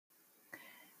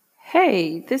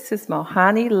Hey, this is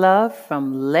Mohani Love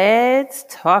from Let's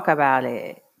Talk About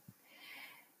It.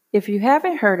 If you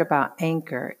haven't heard about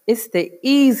Anchor, it's the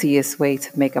easiest way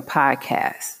to make a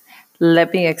podcast.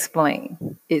 Let me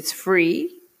explain. It's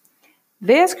free.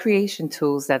 There's creation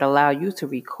tools that allow you to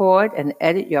record and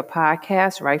edit your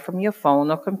podcast right from your phone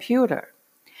or computer.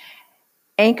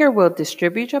 Anchor will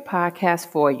distribute your podcast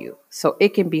for you so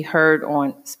it can be heard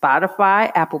on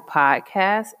Spotify, Apple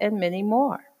Podcasts, and many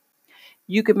more.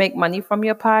 You can make money from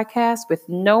your podcast with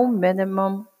no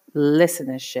minimum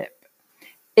listenership.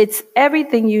 It's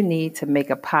everything you need to make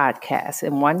a podcast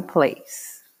in one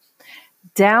place.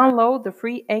 Download the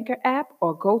free Anchor app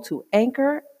or go to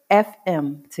Anchor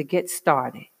FM to get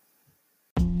started.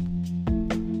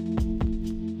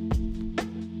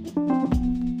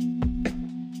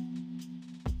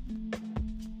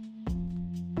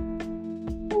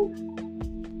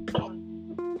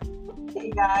 Hey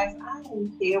guys, I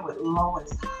am here with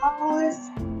Lois, Hollis,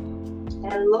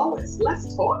 and Lois.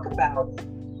 Let's talk about it.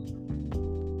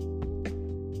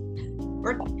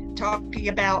 We're talking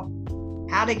about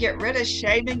how to get rid of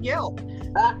shame and guilt.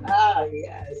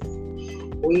 Yes,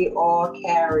 we all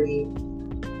carry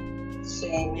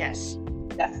shame. Yes,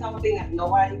 That's something that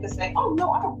nobody can say, oh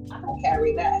no, I don't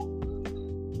carry that.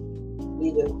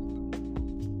 We do.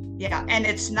 yeah, and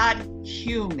it's not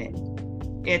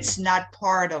human. It's not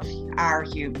part of our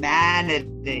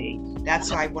humanity. That's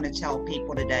what I want to tell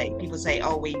people today. People say,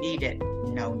 oh, we need it.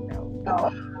 No.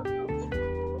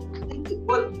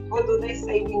 What do they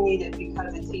say we need it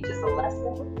because it teaches a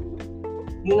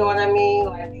lesson? You know what I mean?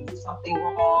 Like you do something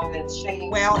wrong and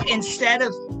shame. Well, instead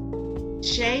of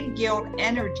shame, guilt,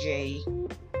 energy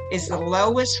is the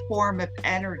lowest form of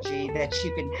energy that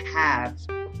you can have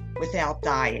without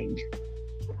dying.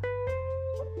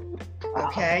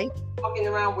 Okay? Walking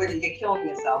around with it, you're killing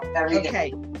yourself every day.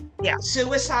 Okay. Yeah.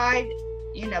 Suicide,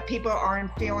 people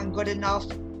aren't feeling good enough.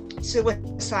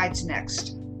 Suicide's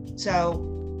next. So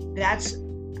that's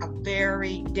a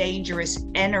very dangerous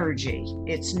energy.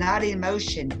 It's not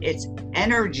emotion, it's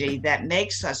energy that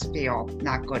makes us feel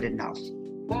not good enough.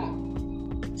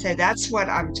 So that's what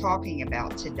I'm talking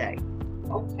about today.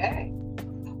 Okay.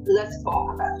 Let's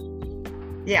talk about it.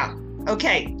 Yeah.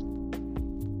 Okay.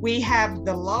 We have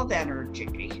the love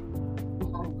energy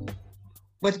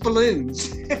with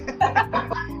balloons.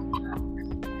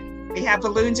 We have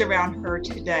balloons around her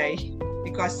today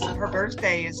because her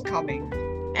birthday is coming.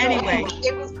 Anyway.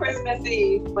 It was Christmas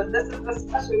Eve, but this is a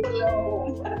special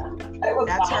balloon.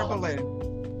 That's her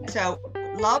balloon. So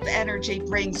love energy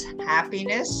brings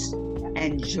happiness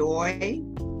and joy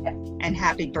and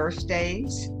happy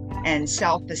birthdays and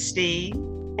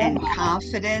self-esteem and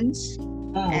confidence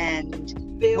and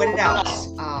what else?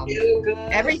 Feel good.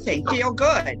 Everything. Feel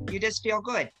good. You just feel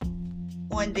good.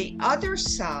 On the other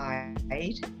side,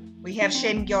 we have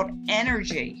shame, guilt,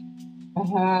 energy.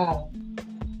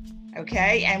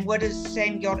 Okay, and what does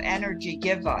shame, guilt, energy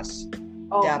give us?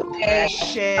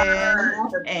 Depression,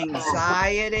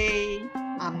 anxiety,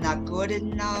 I'm not good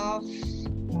enough,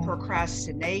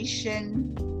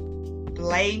 procrastination,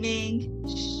 blaming.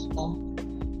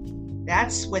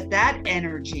 That's what that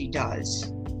energy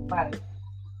does. Right.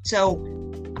 So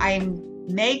I'm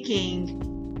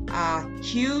making a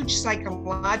huge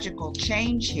psychological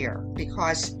change here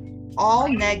because all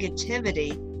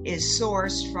negativity is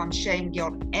sourced from shame,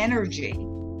 guilt, energy.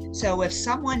 So if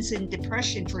someone's in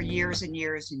depression for years and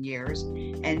years and years,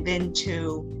 and been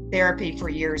to therapy for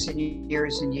years and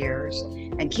years and years,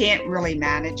 and can't really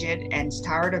manage it, and is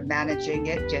tired of managing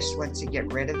it, just wants to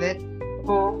get rid of it,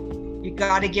 you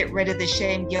got to get rid of the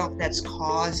shame, guilt that's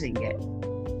causing it.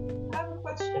 I have a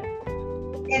question.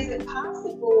 Is it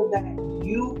possible that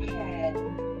you can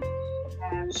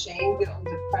have shame, guilt, and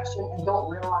depression and don't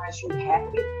realize you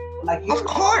have it? Like Of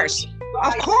course.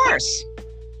 That's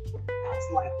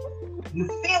like you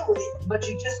feel it, but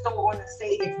you just don't want to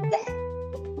say it's that.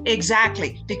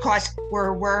 Exactly, because we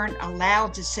weren't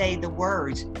allowed to say the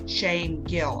words shame,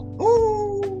 guilt.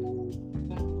 Ooh.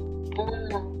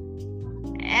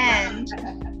 And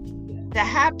the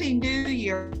Happy New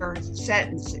Year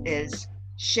sentence is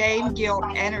shame, guilt,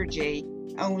 energy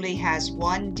only has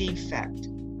one defect.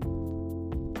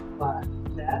 What?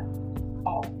 That?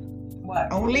 Oh.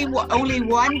 What? Only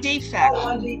one defect. Oh,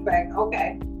 one defect.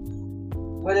 Okay.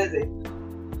 What is it?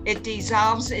 It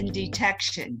dissolves in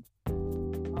detection.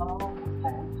 Oh,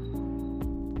 okay.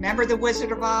 Remember the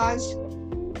Wizard of Oz?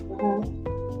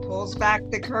 Pulls back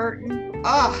the curtain.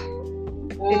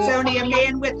 It's only a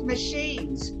man with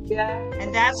machines. Yeah.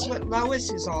 And that's what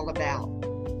Lois is all about.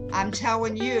 I'm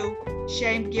telling you,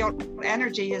 shame, guilt,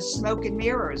 energy is smoke and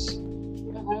mirrors.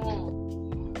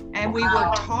 And we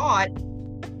were taught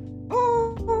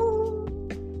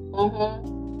I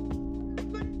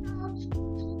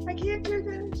can't do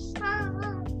this.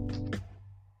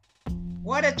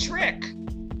 What a trick.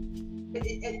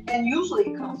 And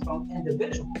usually it comes from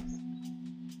individuals.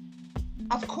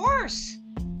 Of course.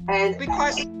 And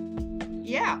because,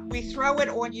 yeah, we throw it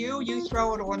on you, you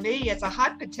throw it on me. It's a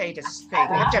hot potato thing.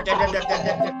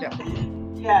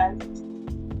 Yes.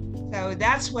 So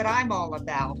that's what I'm all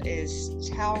about, is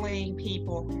telling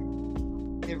people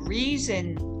the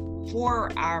reason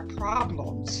for our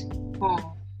problems.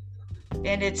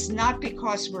 And it's not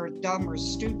because we're dumb or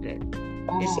stupid.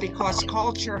 It's because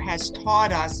culture has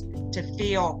taught us to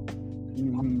feel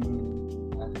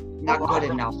not good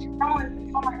enough.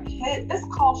 From a kid, it's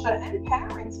culture and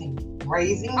parenting,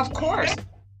 raising. Of course.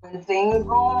 When things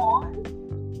go on,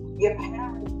 your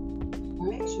parent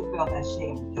makes you feel that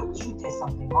shame because you did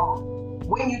something wrong.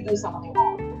 When you do something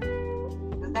wrong,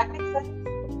 does that make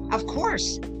sense? Of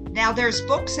course. Now there's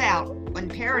books out on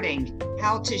parenting,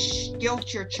 how to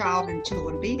guilt your child into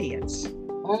obedience.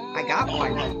 I got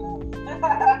one.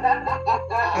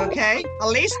 Okay, at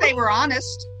least they were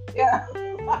honest. Yeah.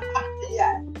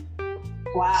 Yeah.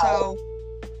 Wow. So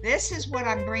this is what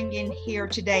I'm bringing here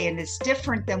today, and it's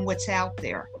different than what's out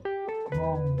there.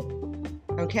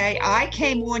 Okay, I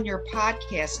came on your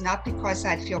podcast not because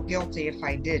I'd feel guilty if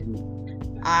I didn't.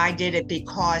 I did it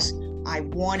because I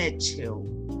wanted to.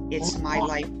 It's my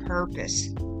life purpose.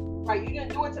 Right, you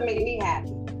didn't do it to make me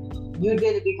happy. You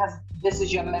did it because this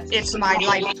is your message. It's my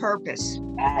life purpose.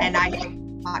 And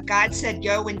God said,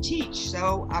 go and teach.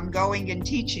 So I'm going and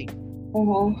teaching.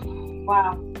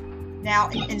 Wow. Now,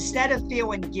 instead of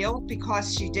feeling guilt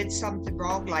because you did something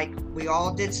wrong, like we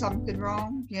all did something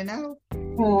wrong, you know,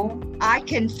 I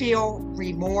can feel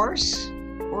remorse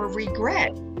or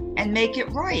regret and make it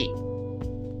right.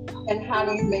 And how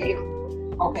do you make it?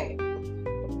 Okay.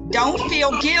 Don't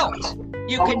feel guilt.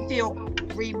 You can feel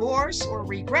remorse or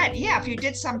regret. Yeah, if you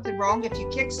did something wrong, if you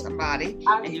kicked somebody,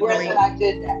 and you really, I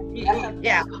did that.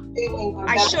 Yeah,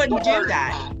 I shouldn't do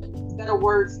that. Better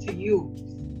words to use.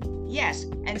 Yes,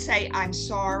 and say I'm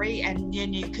sorry, and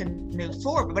then you can move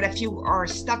forward. But if you are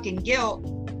stuck in guilt,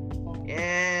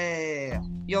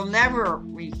 you'll never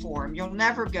reform. You'll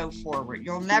never go forward.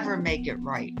 You'll never make it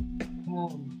right.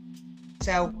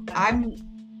 So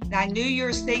my New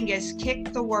Year's thing is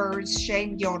kick the words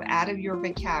shame, guilt out of your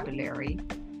vocabulary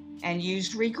and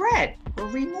use regret or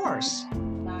remorse.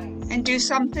 Nice. And do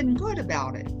something good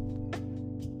about it.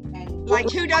 And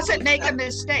like who doesn't make a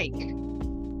mistake?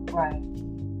 Right.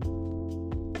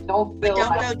 Don't feel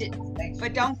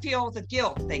but don't feel the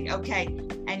guilt thing. Okay.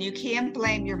 And you can't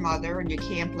blame your mother and you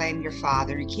can't blame your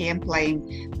father. You can't blame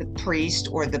the priest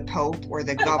or the pope or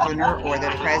the governor or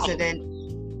the president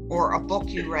or a book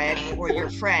you read or your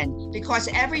friend, because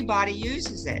everybody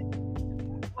uses it.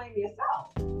 Blame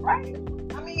yourself, right?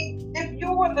 I mean, if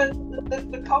you were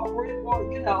the culprit or,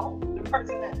 you know, the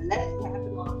person that let it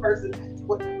happen or the person that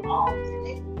put the bombs in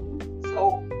it.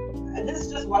 So this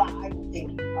is just what I'm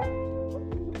thinking about.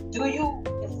 Do you,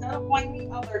 instead of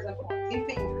pointing others and pointing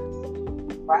fingers,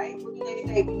 right? What do they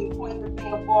say? When you point the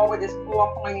finger forward, it's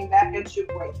 4 pointing back at you,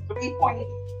 wait, 3 pointing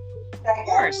back at you. Of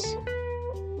course.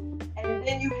 And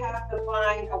then you have to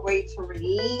find a way to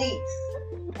release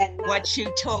and what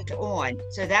you took on.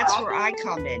 So that's where I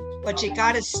come in. But you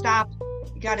got to stop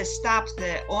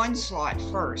the onslaught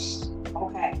first.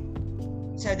 Okay.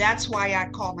 So that's why I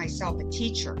call myself a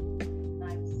teacher.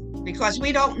 Nice. Because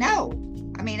we don't know.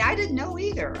 I mean, I didn't know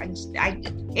either. And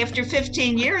after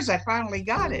 15 years, I finally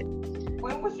got it.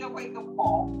 When was your wake-up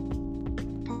call?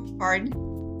 Pardon?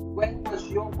 When was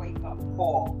your wake-up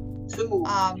call to?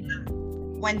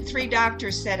 When 3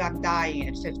 doctors said I'm dying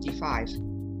at 55.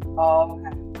 Oh,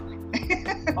 okay.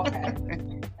 Okay.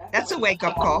 That's a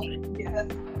wake-up call. Yes.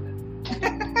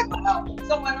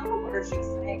 So in other words, you're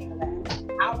saying that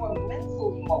our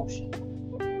mental emotion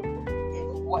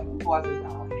is what causes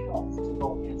our health to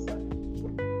go inside.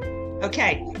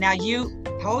 Okay, now you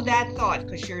hold that thought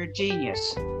because you're a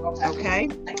genius. Okay?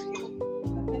 Thank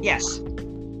you. Yes.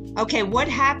 Okay, what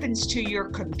happens to your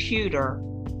computer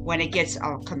when it gets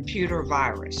a computer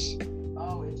virus?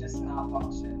 Oh, it just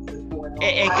malfunctions.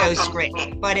 It goes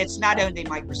great, but it's not only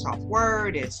Microsoft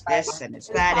Word, it's this and it's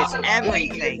that, it's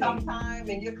everything. Sometime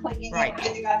and you're clicking right.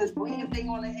 And you got this green thing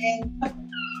on the end.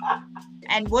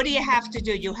 And what do you have to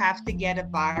do? You have to get a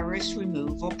virus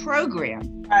removal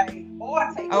program. Right. Or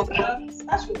take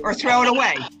or throw it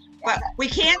away. But we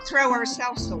can't throw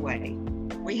ourselves away.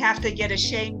 We have to get a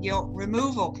shame guilt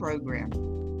removal program.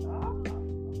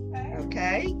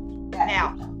 Okay?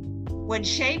 Now, when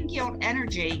shame guilt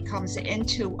energy comes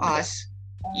into us,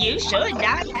 You should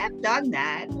not have done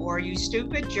that, or you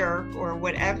stupid jerk, or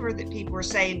whatever that people are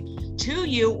saying to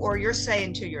you, or you're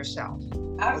saying to yourself.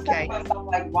 I'm saying to myself,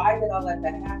 like, why did I let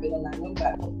that happen? And I knew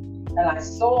that. And I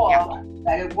saw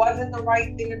that it wasn't the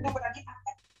right thing to do, but I kept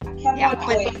on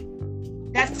doing it.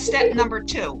 That's step number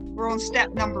 2. We're on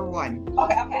step number 1.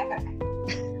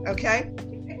 Okay?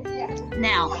 Yeah.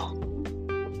 Now,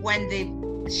 when the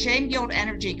shame guilt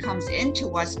energy comes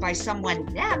into us by someone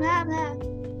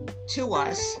to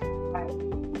us,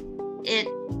 it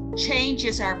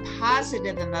changes our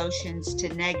positive emotions to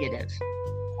negative.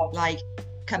 Like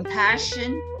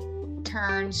compassion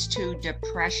turns to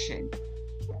depression.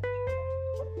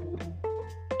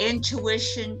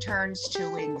 Intuition turns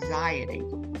to anxiety.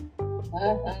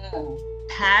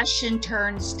 Passion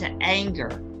turns to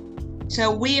anger. So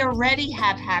we already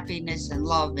have happiness and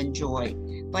love and joy,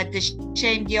 but the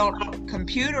shame guilt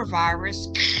computer virus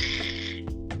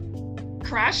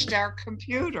crashed our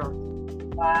computer.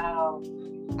 Wow.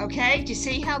 Okay, do you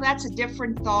see how that's a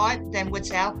different thought than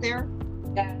what's out there?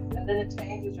 Yes, and then it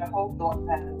changes your whole thought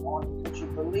pattern on what you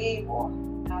believe or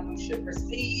how you should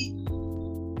proceed.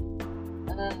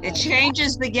 It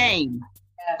changes the game,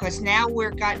 because now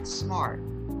we're gotten smart,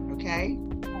 okay?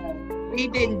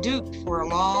 We've been duped for a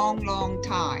long, long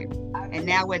time, and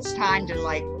now it's time to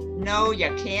like, no,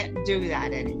 you can't do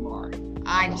that anymore.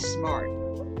 I'm smart,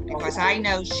 because I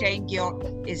know shame guilt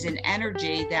is an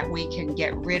energy that we can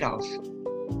get rid of.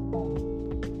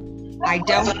 I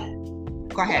don't.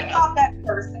 Go ahead. What about that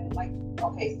person? Like,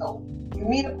 okay, so you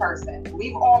meet a person.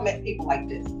 We've all met people like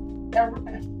this. They're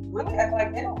really act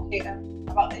like they don't care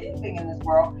about anything in this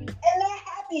world, and they're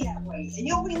happy that way. And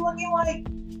you'll be looking like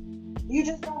you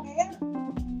just don't care.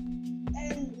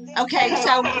 Okay,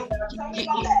 so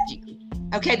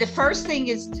okay, the first thing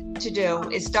is to do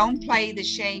is don't play the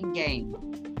shame game.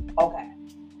 Okay.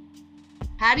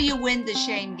 How do you win the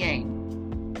shame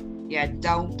game? Yeah,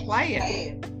 don't play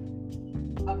it.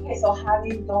 Okay, so how do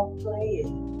you don't play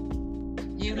it?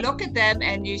 You look at them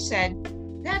and you said,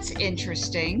 that's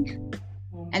interesting.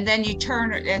 And then you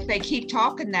turn, if they keep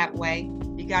talking that way,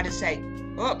 you got to say,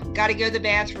 oh, got to go to the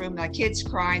bathroom. The kid's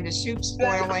crying, the soup's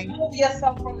boiling. Remove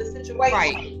yourself from the situation.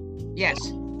 Right. Yes.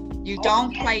 You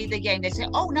don't play the game. They say,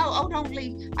 oh, no, don't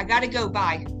leave. I got to go.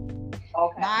 Bye.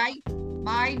 Okay.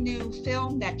 My new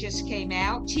film that just came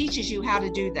out teaches you how to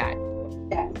do that.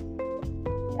 Yes.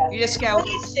 You just go.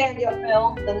 Please share your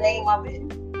film, the name of it.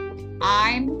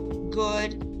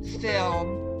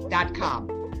 I'mGoodFilm.com.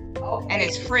 Okay. And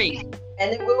it's free.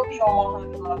 And it will be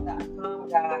on 100love.com,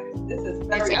 guys. This is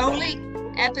very It's only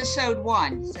episode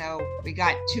 1, so we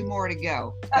got 2 more to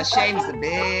go. Because shame's a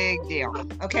big deal.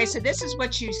 Okay, so this is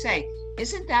what you say.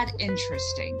 Isn't that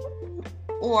interesting?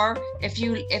 Or if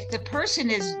the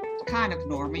person is kind of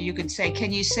normal, you can say,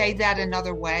 can you say that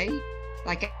another way?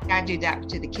 Like I do that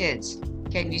to the kids.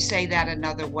 Can you say that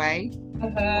another way?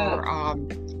 Or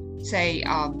say,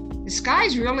 the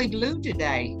sky's really blue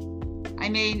today. I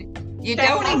mean, you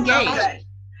don't engage.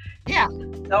 Yeah.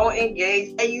 Don't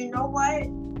engage. And you know what?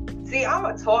 See, I'm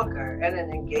a talker and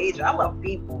an engager. I love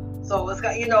people. So it's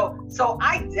got, so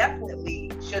I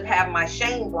definitely should have my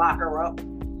shame blocker up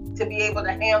to be able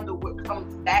to handle what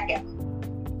comes back at me.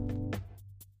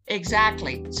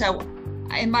 Exactly. So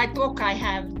in my book, I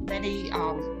have many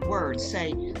words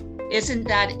say, isn't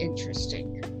that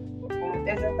interesting?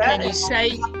 Isn't that Can you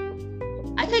say,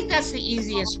 I think that's the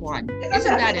easiest one.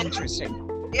 Isn't that interesting?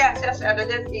 Yes, it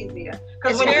is easier.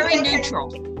 It's very neutral.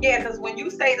 Because when you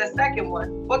say the second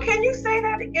one, well, can you say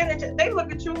that again? And they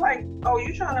look at you like, oh,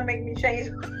 you trying to make me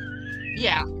change?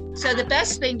 Yeah. So the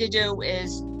best thing to do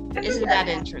is, isn't that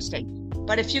interesting?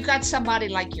 But if you got somebody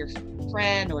like your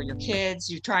friend or your kids,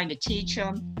 you're trying to teach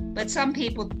them, but some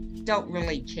people don't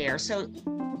really care. So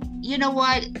you know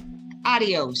what?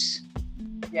 Adios.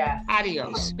 Yeah.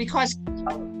 Adios. Because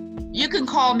you can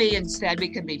call me instead. We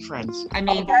can be friends. I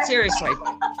mean, seriously.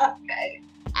 Okay.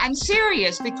 I'm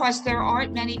serious, because there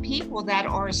aren't many people that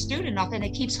are astute enough, and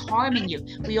it keeps harming you.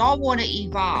 We all want to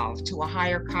evolve to a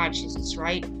higher consciousness,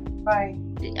 right? Right.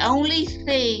 The only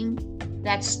thing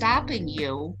that's stopping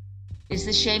you is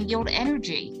the shame guilt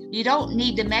energy. You don't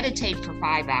need to meditate for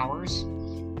 5 hours.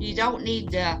 You don't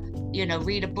need to,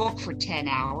 read a book for 10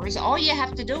 hours. All you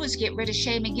have to do is get rid of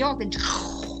shame and guilt, and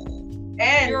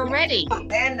you're ready.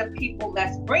 And the people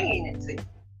that's bringing it to you.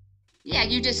 Yeah,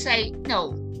 you just say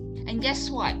no. And guess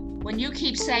what? When you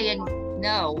keep saying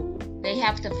no, they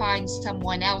have to find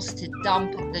someone else to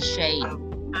dump the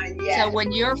shame. Yes. So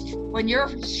when your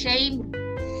shame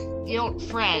guilt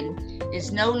friend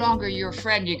is no longer your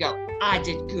friend, you go, I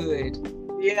did good.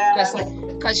 Yeah.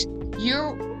 Because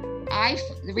you're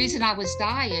the reason I was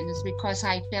dying is because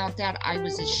I found out I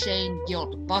was a shame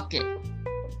guilt bucket.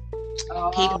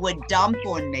 People would dump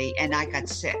on me and I got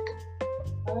sick.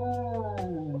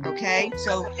 Okay,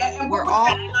 so we're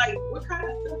all. What kind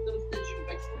of symptoms did you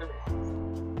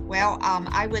experience? Well,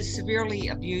 I was severely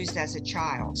abused as a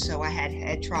child, so I had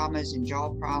head traumas and jaw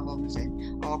problems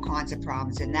and all kinds of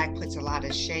problems, and that puts a lot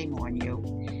of shame on you.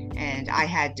 And I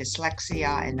had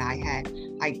dyslexia, and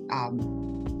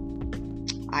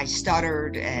I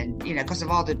stuttered, and because of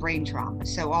all the brain trauma.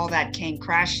 So all that came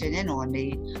crashing in on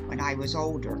me when I was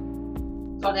older.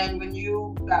 So then, when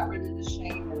you got rid of the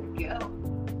shame and the guilt.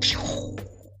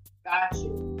 Got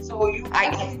you. So you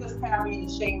actually was carrying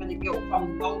the shame and the guilt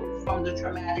from the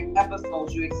traumatic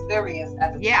episodes you experienced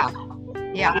as a child.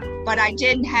 Yeah. But I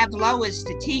didn't have Lois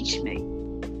to teach me.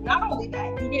 Not only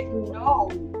that, you didn't know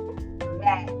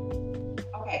that.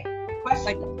 Okay,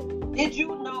 question. Did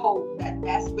you know that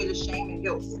that's where the shame and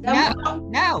guilt stem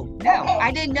from? No. Okay.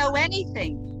 I didn't know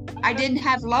anything. I didn't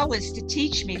have Lois to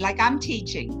teach me like I'm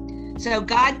teaching. So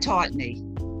God taught me.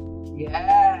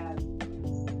 Yes.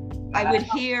 I would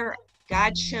hear,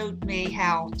 God showed me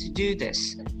how to do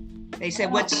this. They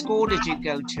said, what school did you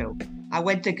go to? I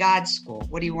went to God's school.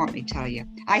 What do you want me to tell you?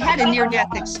 I had a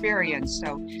near-death experience,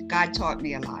 so God taught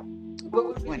me a lot. What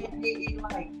was it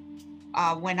like?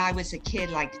 When I was a kid,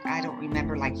 I don't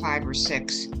remember, 5 or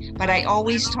 6, but I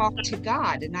always talked to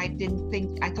God, and I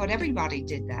thought everybody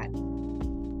did that.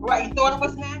 Right, you thought it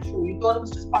was natural. You thought it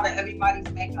was just part of everybody's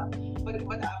makeup. But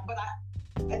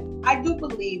I do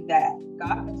believe that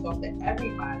God can talk to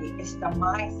everybody. It's the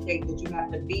mind state that you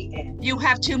have to be in. You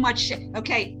have too much.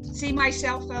 Okay, see my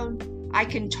cell phone? I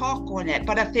can talk on it,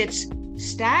 but if it's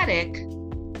static,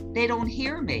 they don't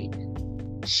hear me.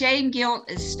 Shame guilt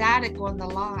is static on the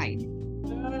line.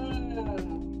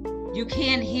 You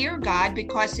can't hear God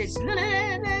because it's so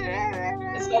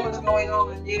much going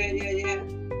on. Yeah.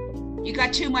 You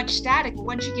got too much static.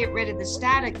 Once you get rid of the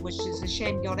static, which is the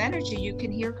shame guilt energy, you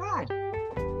can hear God.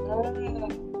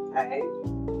 Okay.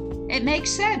 It makes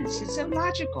sense. It's so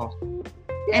logical.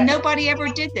 Yeah. And nobody ever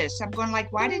did this. I'm going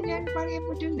why didn't anybody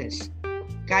ever do this?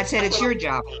 God said it's your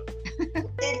job.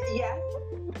 Yes,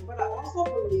 but I also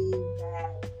believe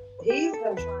that He's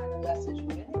been trying to message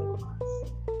many of us.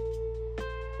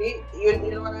 You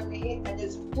know what I mean? And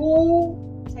it's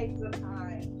who takes the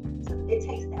time. It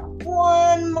takes that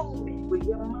one moment where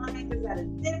your mind is at a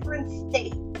different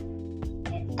state.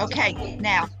 Okay,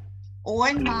 now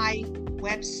on my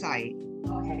website,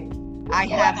 I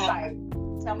have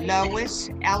Lois,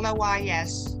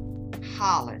 Lois,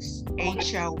 Hollis,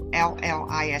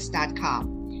 HOLLIS.com.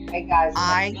 Hey guys,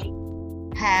 I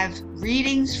have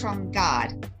readings from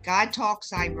God. God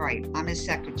talks, I write. I'm his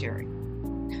secretary.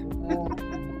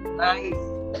 Nice.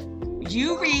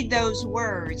 You read those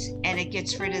words and it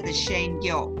gets rid of the shame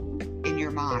guilt in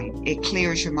your mind. It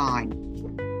clears your mind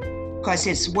because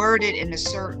it's worded in a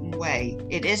certain way.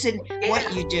 It isn't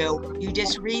what you do. You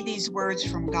just read these words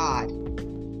from God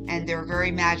and they're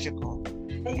very magical.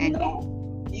 And I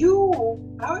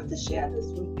have to share this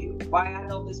with you. Why I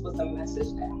know this was a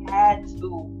message that had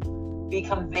to be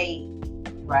conveyed,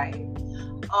 right?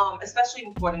 Especially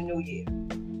before the new year.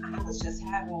 I was just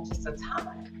having a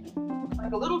time,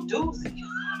 like a little doozy,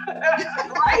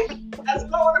 right? That's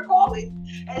what I want to call it.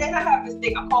 And then I have this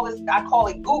thing, I call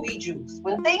it gooey juice.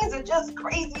 When things are just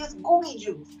crazy, it's gooey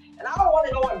juice. And I don't want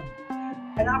it on me.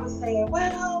 And I was saying,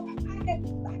 well, I can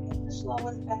push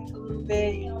Lois back a little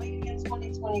bit, maybe in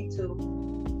 2022.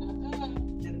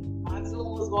 My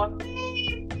Zoom was going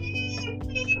beep, beep,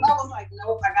 beep. I was like,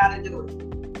 nope, I gotta do it.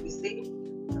 You see?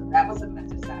 So that was a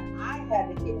message that I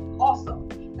had to hear also.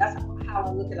 That's how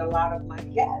I look at a lot of my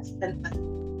guests. And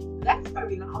that's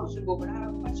very knowledgeable, but I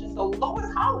have a question. So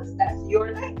Lois Hollis, that's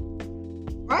your name.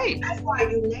 Right. That's why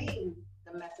you named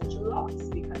the message Lois,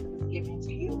 because it was given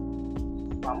to you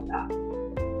from God.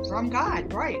 From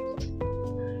God, right.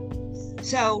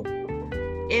 So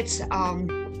it's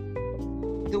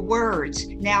the words.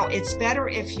 Now it's better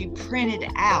if you print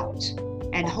it out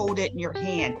and hold it in your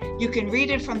hand. You can read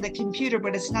it from the computer,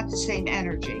 but it's not the same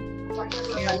energy.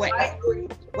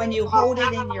 When you hold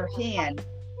it in your hand,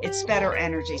 it's better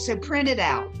energy. So print it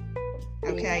out.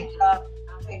 Okay.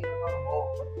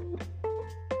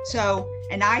 So,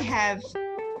 and I have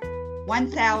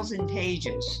 1,000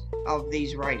 pages of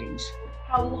these writings.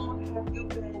 How long have you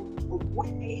been? What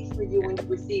age were you when you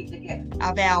received the gift?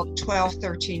 About 12,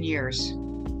 13 years.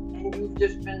 And you've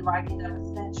just been writing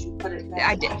them since you put it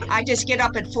back? I just get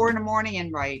up at 4 a.m.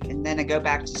 and write, and then I go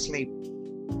back to sleep.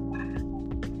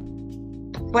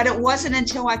 But it wasn't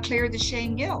until I cleared the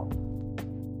shame guilt.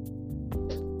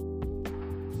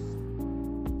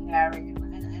 Carrie,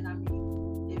 and I mean,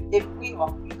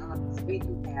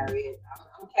 carry it.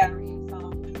 I'm carrying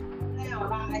some now.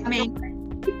 I mean,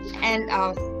 and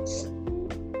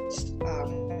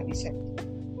let me say,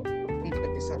 let me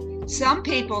put this up. Some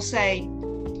people say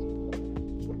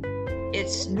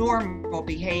it's normal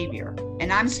behavior,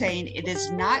 and I'm saying it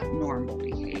is not normal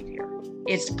behavior.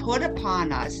 It's put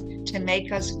upon us to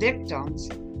make us victims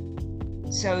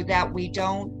so that we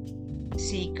don't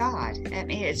see God. I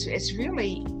mean, it's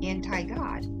really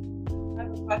anti-God. I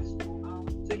have a question.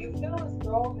 Do you feel as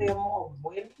though there are more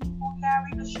women who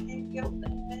carry the shame guilt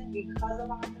than men because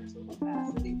of our mental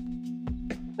capacity?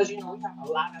 Because we have a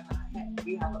lot in our head.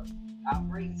 We have our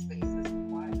brain space is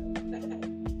wide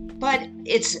open. But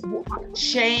it's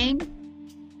shame,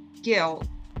 guilt.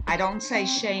 I don't say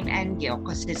shame and guilt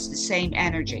because it's the same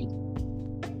energy.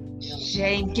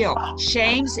 Shame, guilt.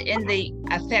 Shame's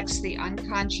affects the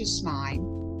unconscious mind.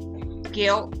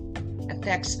 Guilt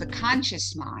affects the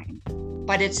conscious mind.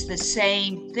 But it's the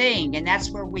same thing, and that's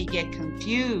where we get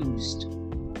confused.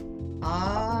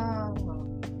 Oh.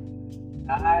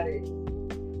 Got it.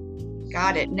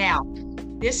 Got it. Now,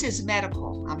 this is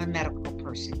medical. I'm a medical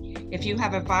person. If you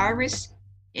have a virus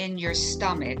in your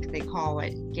stomach, they call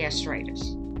it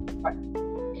gastritis.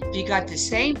 If you got the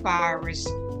same virus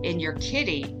in your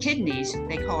kidneys,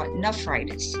 they call it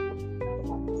nephritis.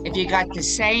 If you got the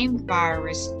same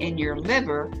virus in your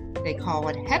liver, they call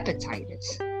it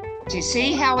hepatitis. Do you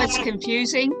see how it's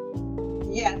confusing?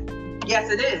 Yes,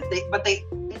 it is. They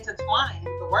intertwine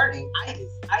the wording.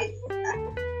 Itis.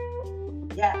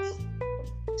 Yes.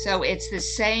 So it's the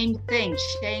same thing.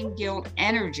 Shame, guilt,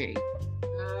 energy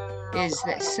is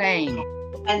the same.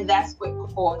 And that's what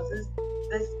causes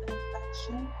this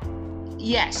infection?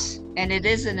 Yes, and it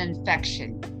is an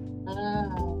infection.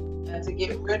 And to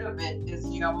get rid of it is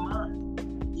your mind.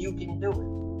 You can do it.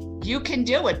 You can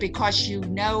do it because you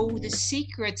know the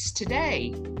secrets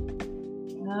today.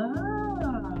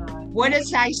 What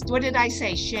did I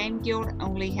say? Shame, guilt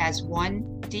only has one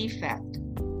defect.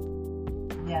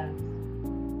 Yes.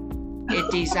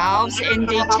 It dissolves in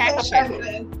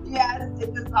detection. Yes,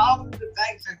 it dissolves in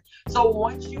detection. So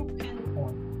once you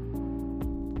pinpoint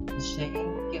the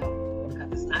shame, guilt,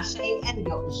 because it's not shame and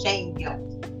guilt, it's shame,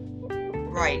 guilt.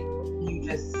 Right. You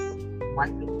just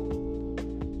wipe it.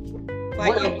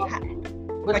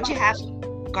 But you have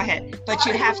go ahead. But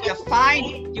you have to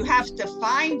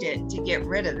find it to get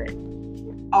rid of it.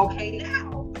 Okay,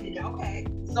 now. Okay.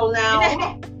 So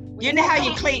now you know how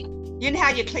you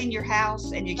clean your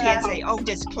house and you can't say, oh,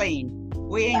 just clean.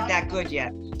 We ain't that good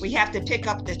yet. We have to pick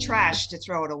up the trash to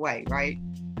throw it away, right?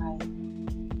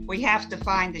 We have to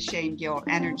find the shame, guilt,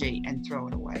 energy and throw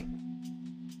it away.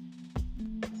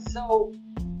 So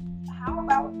how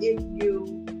about if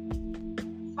you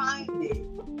find it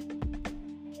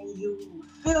and you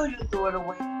feel you throw it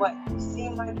away, but you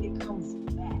seem like it comes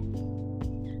back?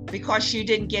 Because you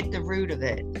didn't get the root of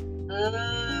it.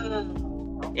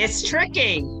 It's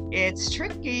tricky.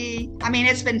 I mean,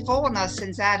 it's been fooling us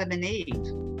since Adam and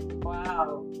Eve.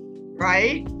 Wow.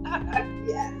 Right?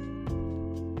 Yes.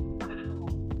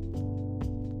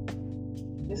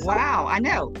 Wow, I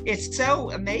know. It's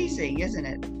so amazing, isn't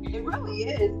it? It really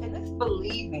is. And it's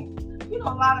believing. A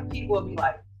lot of people will be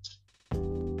like,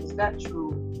 is that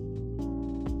true?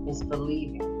 It's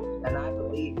believing. And I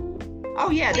believe it. Oh,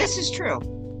 yeah, this is true.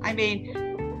 I mean,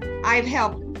 I've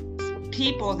helped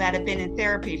people that have been in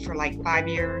therapy for like 5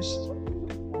 years,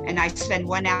 and I spend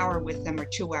 1 hour with them or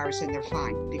 2 hours and they're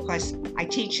fine because I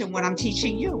teach them what I'm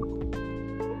teaching you.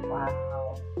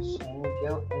 Wow. Shame,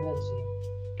 guilt, energy.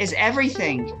 Is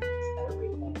everything.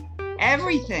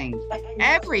 Everything.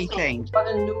 For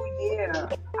the new year,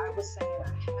 I was saying I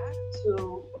have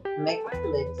to make my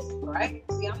list, right?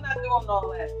 See, I'm not doing all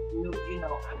that new,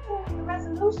 I'm doing a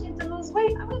resolution to lose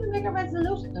weight. I'm going to make a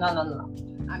resolution. No.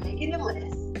 I'm making a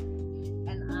list.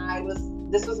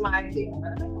 And this was my idea. I'm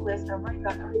going to make a list and write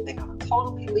down everything I'm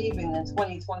totally leaving in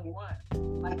 2021.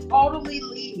 Like totally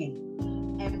leaving.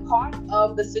 And part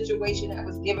of the situation that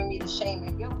was giving me the shame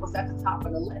and guilt was at the top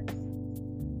of the list.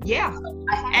 Yeah.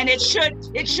 And it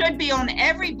should be on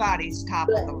everybody's top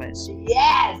of the list.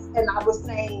 Yes. And I was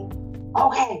saying,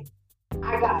 okay,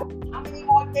 I got how many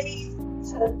more days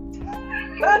to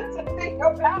think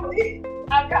about it?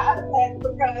 I got that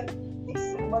because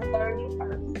December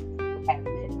 31st at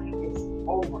midnight is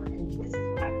over. And this is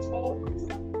what I told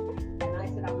myself. And I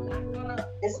said, I'm not gonna,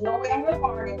 there's no way I'm gonna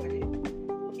bargain with it.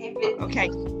 Okay.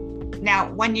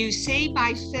 Now, when you see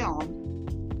my film,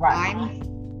 right.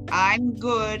 I'm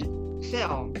good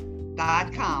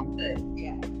film.com.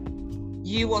 Yeah.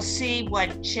 You will see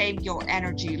what shame, guilt,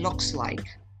 energy looks like.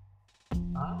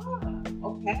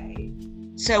 Okay.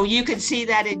 So you can see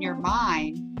that in your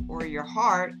mind or your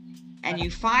heart, and you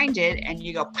find it and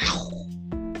you go,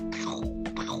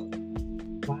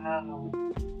 wow.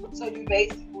 So you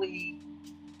basically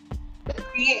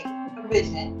create a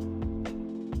vision.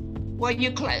 well,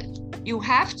 you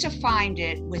have to find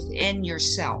it within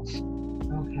yourself.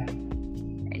 Okay.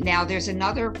 Now, there's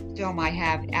another film I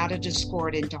have, Out of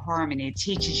Discord into Harmony. It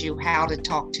teaches you how to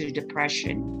talk to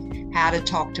depression, how to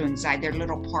talk to anxiety. There are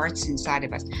little parts inside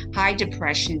of us. Hi,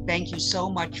 depression. Thank you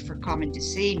so much for coming to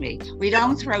see me. We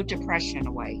don't throw depression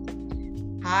away.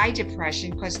 Hi, depression,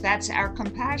 because that's our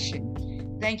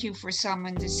compassion. Thank you for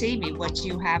someone to see me. What do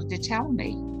you have to tell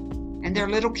me? And there are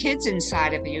little kids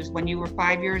inside of you when you were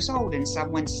 5 years old and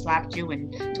someone slapped you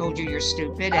and told you you're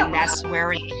stupid, and that's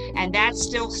and that's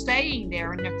still staying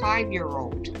there in the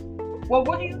 5-year-old. Well,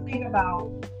 what do you think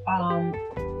about,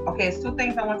 okay, it's two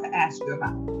things I want to ask you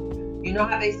about. You know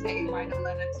how they say write a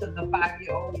letter to the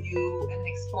 5-year-old you and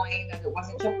explain that it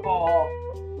wasn't your fault,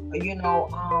 you know,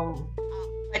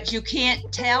 But you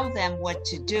can't tell them what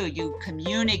to do. You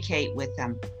communicate with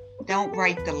them. Don't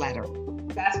write the letter.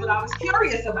 That's what I was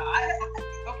curious about.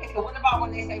 Okay, so what about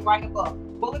when they say write a book?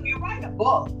 Well, if you write a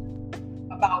book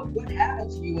about what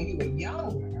happened to you when you were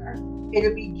younger,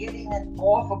 it'll be getting it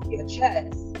off of your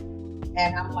chest.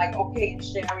 And I'm like, okay, and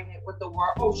sharing it with the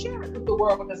world. Oh, share it with the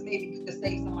world because maybe you could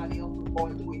save somebody else from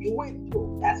going through what you went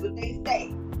through. That's what they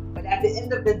say. But at the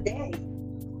end of the day,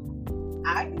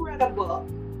 I read a book.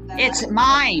 It's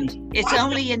mind. It's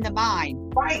only in the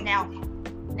mind. Right. Now,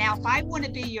 if I want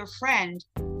to be your friend,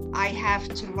 I have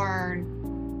to learn,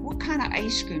 what kind of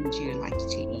ice cream do you like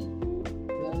to eat?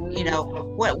 You know,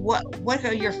 what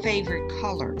are your favorite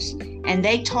colors? And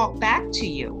they talk back to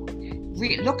you.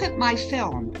 Look at my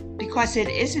film, because it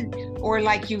isn't, or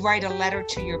like you write a letter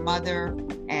to your mother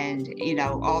and, you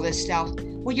know, all this stuff.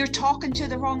 Well, you're talking to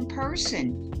the wrong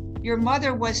person. Your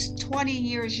mother was 20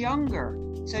 years younger.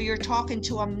 So you're talking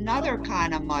to another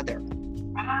kind of mother.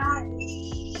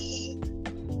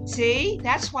 See,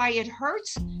 that's why it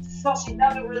hurts. So she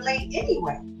doesn't relate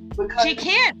anyway. Because she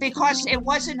can't, because it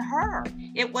wasn't her.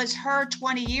 It was her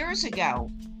 20 years ago.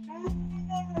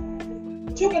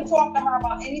 But you can talk to her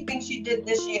about anything she did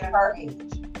this year at her age.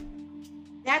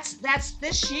 That's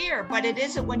this year, but it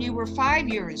isn't when you were 5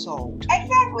 years old.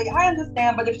 Exactly, I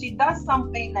understand. But if she does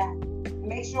something that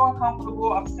makes you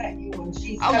uncomfortable, upset you, and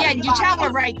she's you tell her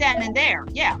right then and there.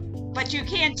 Yeah. But you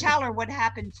can't tell her what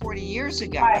happened 40 years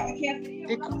ago. Right, you can't say,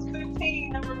 when I was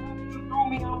 15, and remember you threw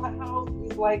me out the house.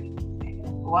 It's like,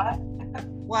 what?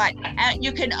 What?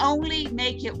 You can only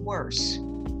make it worse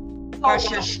because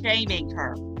you're shaming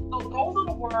her. So those are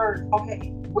the words,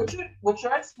 okay, what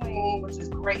you're explaining, which is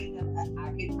great, and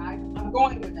I'm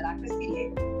going with it, I can see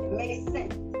it. It makes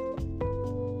sense.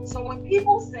 So when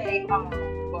people say,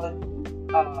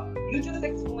 you just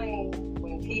explained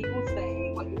when people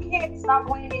say, well, you can't stop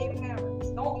blaming your parents.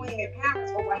 Don't blame your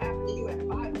parents for what happened to you at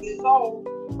 5 years old.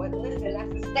 But listen,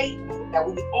 that's a statement that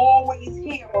we always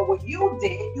hear. Or what you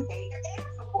did, you gave your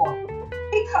answer for.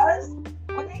 Because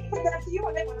when they did that to you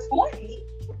when they were 20,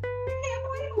 you can't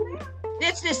blame them.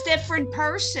 It's this different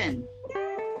person.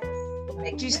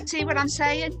 Yes. Do you see what I'm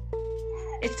saying?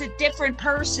 It's a different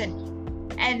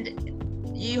person. And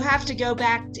you have to go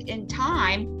back in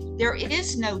time. There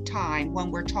is no time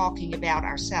when we're talking about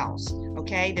ourselves,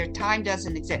 okay? Their time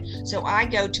doesn't exist. So I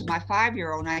go to my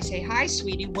 5-year-old and I say, hi,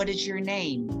 sweetie, what is your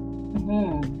name?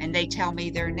 Mm-hmm. And they tell me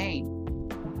their name.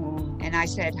 Mm-hmm. And I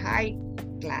said, hi,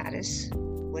 Gladys,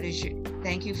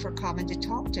 thank you for coming to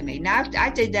talk to me. Now,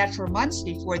 I did that for months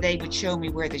before they would show me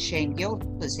where the shame guilt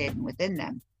was hidden within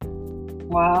them.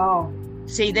 Wow.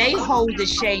 See, they hold the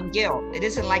shame guilt. It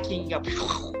isn't like you go,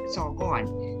 it's all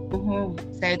gone.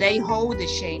 Mm-hmm. So they hold the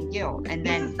shame guilt, and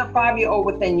then this is the 5-year-old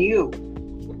within you.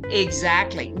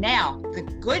 Exactly. Now the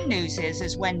good news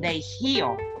is when they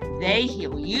heal.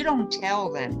 You don't tell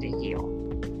them to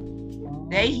heal.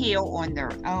 They heal on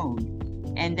their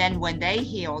own, and then when they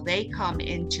heal, they come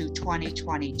into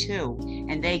 2022,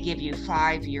 and they give you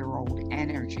 5-year-old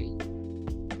energy,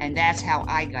 and that's how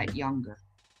I got younger.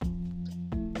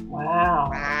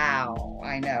 Wow,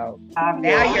 I know.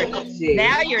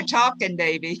 Now you're talking,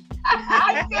 baby.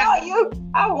 I tell you,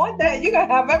 I want that. You're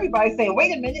gonna have everybody saying,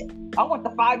 wait a minute, I want the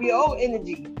 5-year-old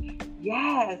energy.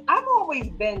 Yes, I've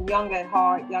always been young at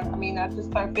heart. I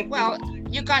just turned 50. Well,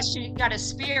 you got a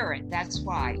spirit, that's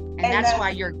why. And that's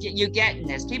why you're getting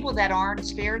this. People that aren't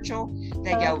spiritual,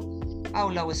 they go, oh,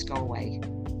 Lois, go away.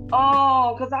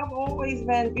 Oh, because I've always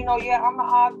been, I'm the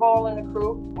oddball in the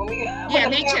crew. Me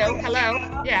too.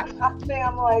 Hello. Yeah.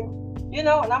 I'm like, and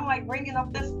I'm like bringing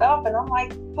up this stuff, and I'm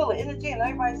like full of energy, and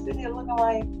everybody's sitting there looking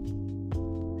like.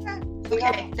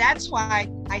 Okay, that's why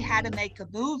I had to make a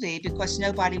movie because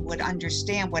nobody would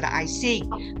understand what I see.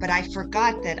 But I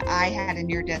forgot that I had a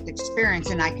near-death experience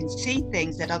and I can see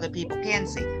things that other people can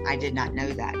see. I did not know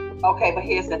that. Okay, but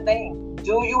here's the thing.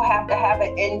 Do you have to have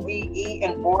an NVE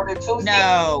in order to see?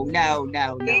 No.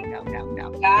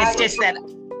 It's just that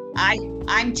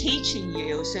I'm teaching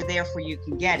you, so therefore you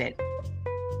can get it.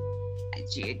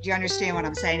 Do you understand what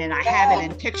I'm saying? And I have it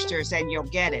in pictures and you'll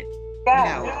get it.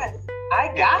 Yes.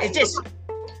 I got it. It's just,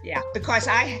 because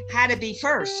I had to be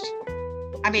first.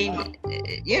 I mean,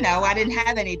 I didn't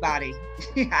have anybody.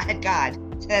 I had God.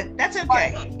 That's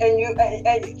okay.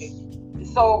 And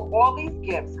so all these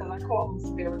gifts, because I call them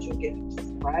spiritual gifts,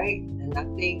 right? And I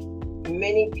think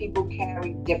many people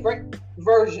carry different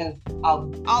versions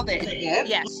of it. Gifts.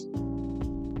 Yes.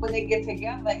 When they get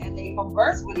together and they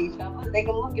converse with each other, they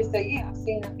can look and say, yeah, I've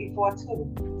seen that before too.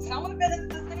 Some of it is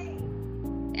the same.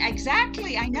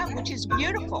 Exactly, I know, which is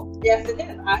beautiful. Yes, it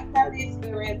is. I have the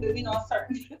experiences,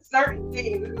 certain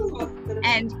things.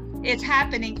 And it's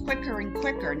happening quicker and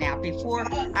quicker now. Before,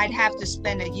 I'd have to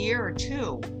spend a year or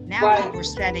two. Now we're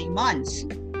spending months,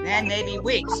 then maybe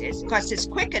weeks. It's because it's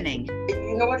quickening.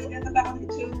 You know what it is about it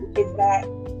too? Is that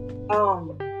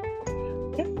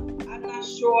I'm not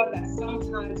sure that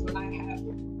sometimes when I have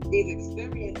these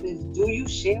experiences, do you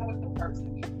share with the person?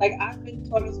 Like I've been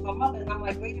talking to my mother and I'm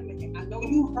like, wait a minute, I know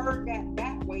you heard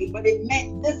that way, but it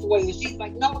meant this way. And she's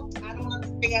like, no, I don't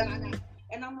understand.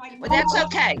 And I'm like, well, that's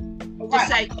okay. Just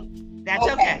say, that's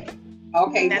okay.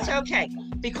 Okay. That's okay.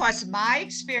 Because my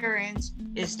experience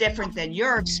is different than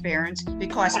your experience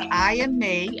because I am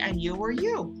me and you are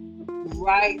you.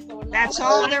 Right. So that's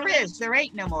all there is. There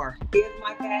ain't no more. Here's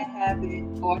my bad habit.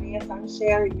 Audience, I'm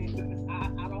sharing it because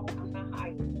I'm not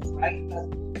hiding this, right? Because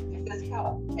this is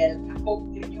help. And I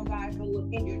hope if you guys are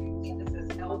looking, you're using this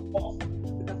as help also.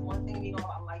 Because one thing, I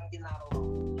like you're not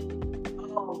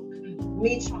alone.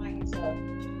 Me trying to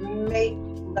make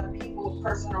the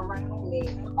person around me,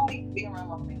 and only be around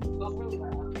my family, so it's really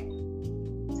like my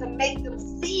family, to make them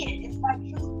see it. It's like,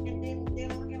 and then they're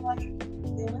looking like,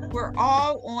 we're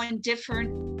all on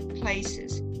different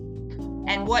places.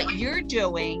 And what you're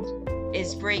doing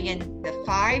is bringing the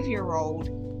 5-year-old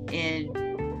in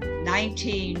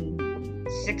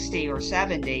 1960 or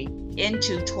 70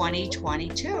 into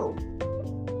 2022.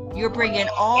 You're bringing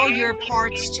all your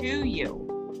parts to you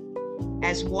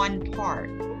as one part.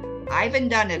 I haven't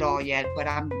done it all yet, but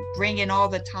I'm bringing all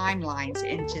the timelines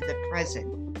into the present.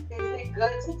 Is it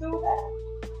good to do that?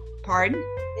 Pardon?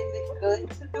 Is it good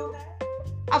to do that?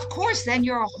 Of course, then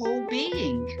you're a whole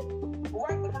being.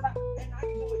 Right, because I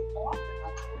do it often.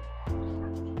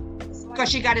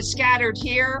 Because you got it scattered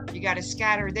here, you got it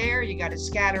scattered there, you got it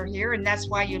scattered here, and that's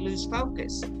why you lose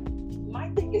focus. My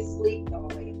thing is sleep, though,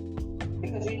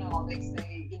 because they say, when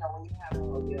you have a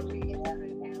little bit of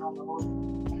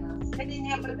and I'm sitting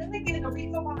there, but then again, the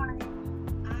reason why I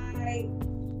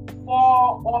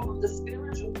fall off of the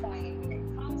spiritual plane when it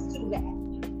comes to that.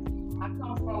 I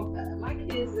come from my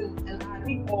kids and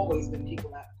we've always been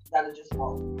people that are just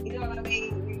wrong. You know what I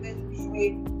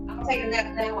mean? I'll take a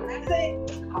nap now and that's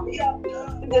it. I'll be up,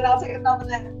 and then I'll take another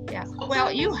nap. Yeah.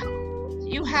 Well, you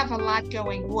have a lot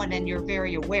going on and you're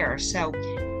very aware. So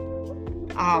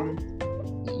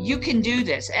you can do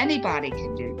this. Anybody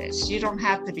can do this. You don't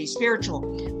have to be spiritual.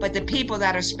 But the people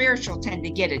that are spiritual tend to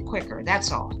get it quicker.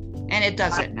 That's all. And it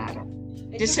doesn't matter.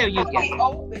 Just so you get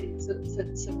open to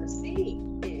receive.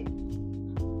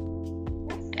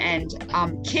 And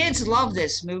kids love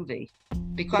this movie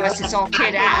because it's all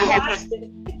kid actors.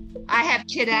 I have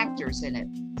kid actors in it.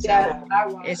 So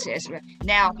it's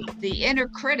now the inner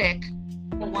critic,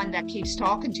 the one that keeps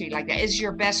talking to you like that, is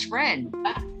your best friend.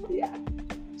 Yeah.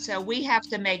 So we have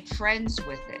to make friends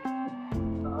with it.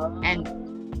 And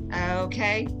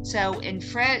okay, so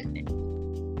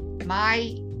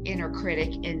my inner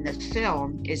critic in the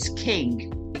film is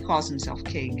King. He calls himself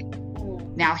King.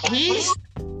 Now he's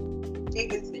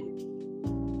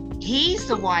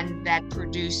the one that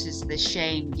produces the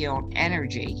shame, guilt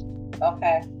energy.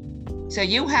 Okay. So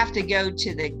you have to go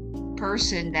to the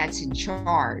person that's in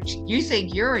charge. You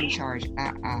think you're in charge.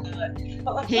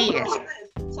 He is.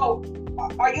 So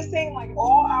are you saying like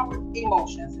all our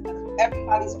emotions,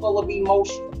 everybody's full of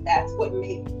emotions, that's what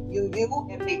makes you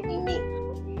and make me me.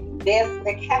 There's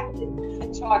the captain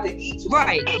in charge of each one.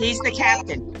 Right, he's the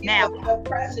captain. Now,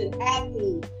 depression,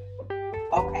 happy.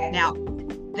 Okay. Now,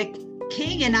 the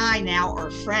King and I now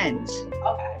are friends.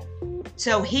 Okay.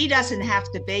 So he doesn't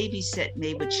have to babysit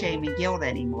me with shame and guilt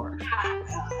anymore.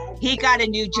 He got a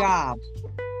new job.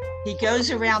 He goes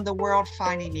around the world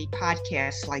finding me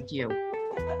podcasts like you.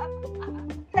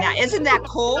 Now, isn't that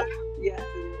cool? Yes,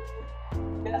 it is.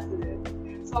 Yes, it is.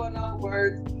 So in other words,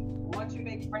 words. Once you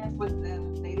make friends with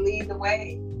them, they lead the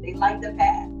way. They light the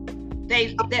path.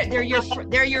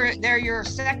 They're your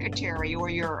secretary or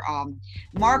your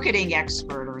marketing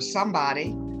expert or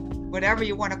somebody, whatever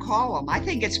you want to call them. I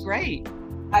think it's great.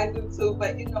 I do too,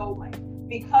 but like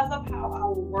because of how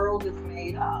our world is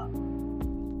made up,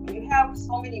 you have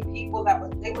so many people that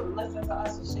they would listen to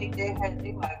us and shake their head.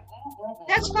 They like,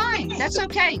 That's fine. That's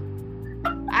okay.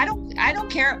 I don't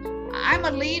care. I'm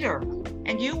a leader,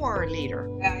 and you are a leader.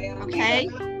 Okay.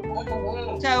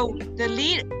 So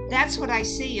that's what I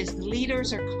see is the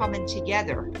leaders are coming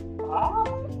together.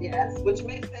 Oh, yes, which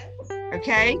makes sense.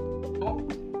 Okay.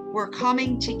 We're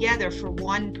coming together for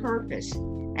one purpose.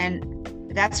 And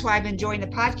that's why I'm enjoying the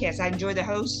podcast. I enjoy the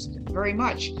host very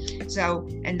much. So,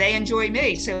 and they enjoy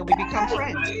me. So we become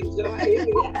friends. I enjoy it.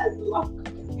 Yes,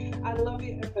 I love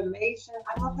your information.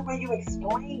 I love the way you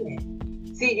explain it.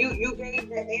 See, you gave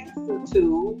the answer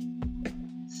to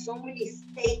so many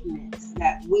statements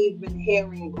that we've been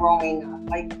hearing growing up.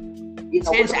 Like,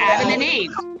 since Adam and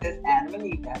Eve. Since Adam and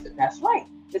Eve, that's right.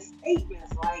 The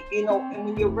statements, like, and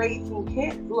when you're raising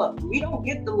kids, look, we don't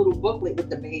get the little booklet with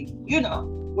the baby,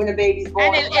 when the baby's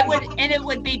born. And it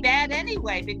would be bad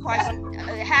anyway, because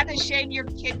how to shame your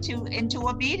kid into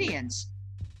obedience.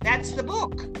 That's the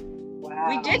book. Wow.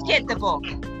 We did get the book.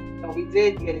 So we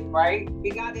did get it, right?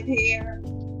 We got it here.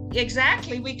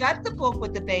 Exactly. We got the book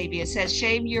with the baby. It says,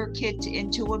 shame your kid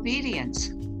into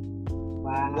obedience.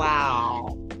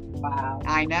 Wow.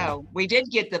 I know. We did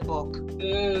get the book.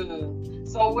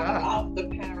 So what about the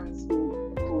parents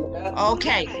who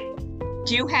okay.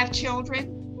 Do you have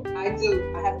children? I do.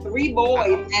 I have 3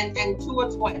 boys and 2 are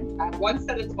twins. I have 1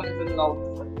 set of twins and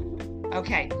Lois.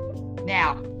 Okay.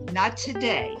 Now, not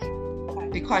today,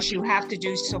 because you have to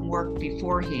do some work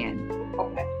beforehand.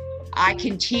 Okay. I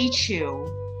can show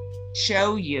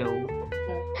you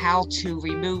how to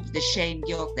remove the shame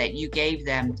guilt that you gave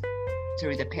them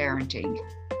through the parenting,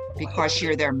 because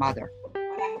you're their mother.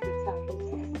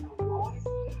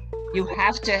 You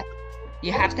have to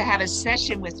have a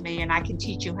session with me, and I can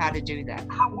teach you how to do that.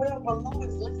 Well,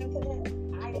 Lois, listen to this.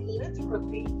 I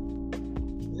literally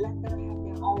let them have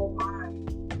their own mind.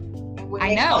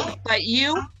 I know, but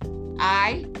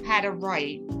I had a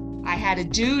right, I had a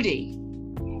duty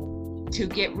to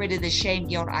get rid of the shame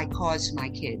guilt I caused my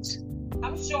kids.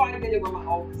 I'm sure I did it with my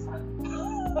oldest son.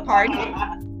 Pardon?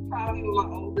 Probably with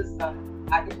my oldest son.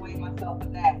 I can blame myself for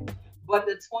that. But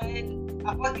the twin,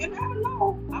 well, you never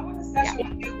know. I want to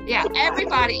session with you. Yeah,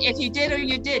 everybody, if you did or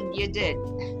you didn't, you did.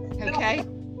 Okay?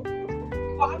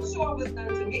 Well, I'm sure it was done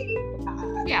to me.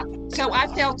 Yeah, so I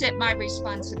felt it my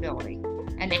responsibility.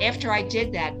 And after I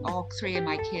did that, all 3 of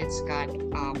my kids got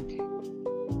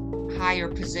higher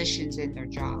positions in their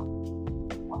job.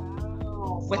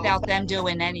 Wow. Without them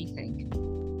doing anything.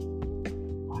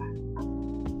 Wow.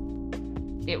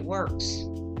 It works.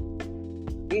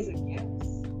 These are gifts.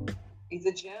 These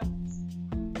are gems.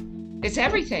 It's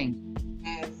everything.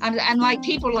 Yes. I'm like,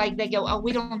 people they go, oh,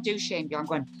 we don't do shame guilt.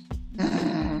 I'm going,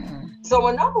 So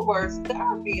in other words,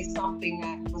 therapy is something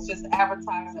that was just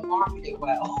advertised and marketed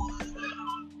well.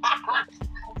 I'm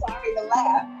sorry to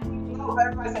laugh.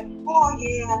 Everybody said, oh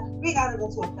yeah, we gotta go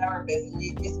to a therapist, and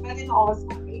you're spending all this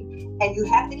money, and you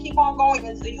have to keep on going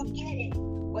until you get it.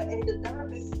 But if the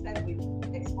therapist said we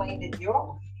explained it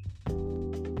your way,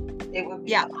 it would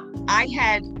be. Yeah, I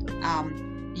had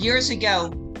years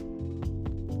ago,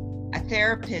 a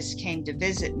therapist came to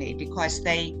visit me because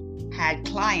they had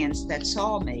clients that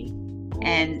saw me,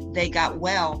 and they got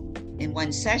well in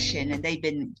one session, and they'd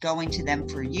been going to them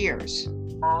for years.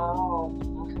 Oh.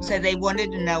 So they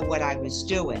wanted to know what I was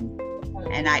doing.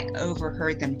 And I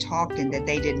overheard them talking that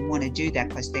they didn't want to do that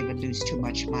because they would lose too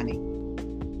much money.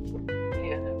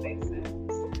 Yeah, that makes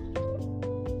sense.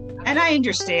 And I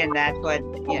understand that, but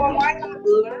well, why not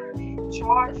learn it?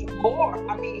 Charge more.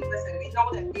 I mean, listen, we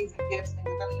know that these are gifts and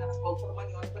we're really not supposed to put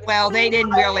money on it. Well, they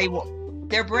didn't really,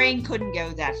 their brain couldn't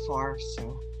go that far,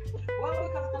 so. Well,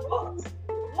 because the books.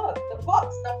 Look, the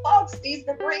books, these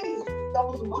degrees,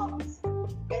 those books.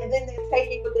 And then they're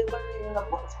taking what they're learning in the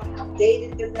books. But how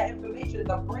dated is that information?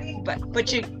 The brain.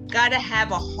 But you gotta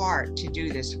have a heart to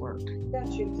do this work.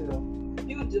 Yes, you do.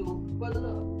 You do. But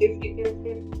look, if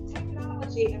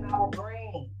technology in our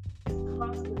brain is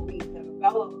constantly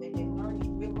developing and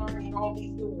we're learning all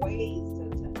these new ways to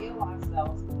heal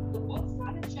ourselves, the books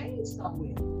gotta change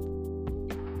somewhere.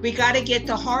 We gotta get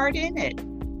the heart in it.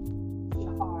 It's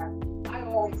your heart. I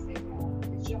always say that.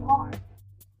 It's your heart.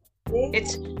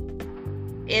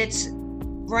 It's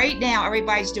right now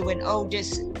everybody's doing,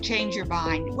 just change your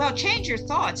mind. Well, change your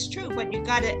thoughts, true, but you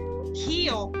got to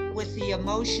heal with the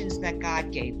emotions that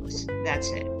God gave us. That's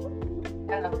it.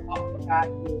 and a love got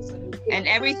you. So you And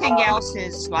everything else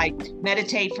is like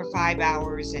meditate for 5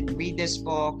 hours and read this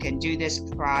book and do this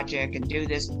project and do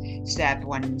this step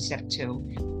 1 and step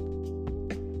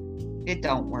 2. It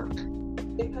don't work.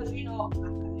 Because, you know,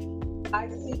 I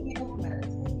see people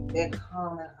meditate, they're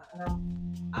calm, and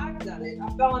I've done it. I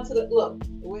fell into the, look,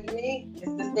 with me,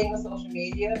 it's this thing with social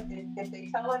media. If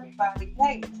they tell everybody,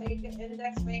 hey, take your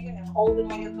index finger and hold it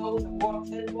on your nose and walk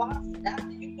 10 blocks,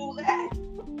 after you do that,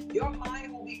 your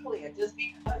mind will be clear, just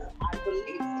because I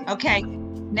believe it. Okay,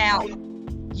 now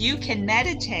you can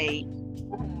meditate,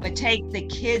 but take the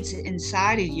kids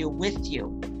inside of you with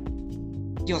you.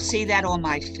 You'll see that on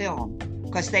my film,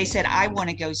 because they said, I want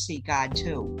to go see God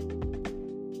too.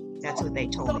 That's what they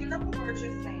told me. So in other words,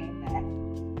 you're saying that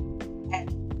at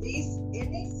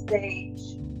any stage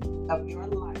of your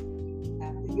life,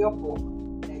 after you're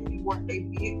born, that you were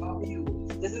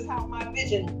abused. This is how my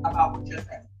vision about what you're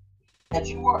saying. That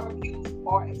you were abused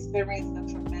or experienced a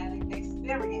traumatic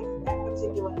experience, that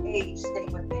particular age stay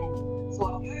within you.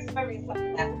 So if you experience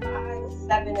something at 5,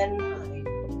 7, and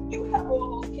 9, you have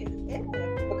all those kids in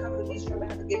there because of these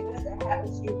traumatic events that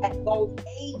happens to you at those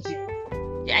ages.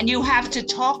 And you have to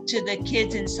talk to the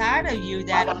kids inside of you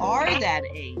that are that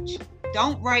age.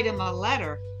 Don't write them a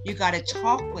letter. You got to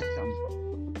talk with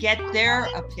them. Get their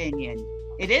opinion.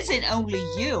 It isn't only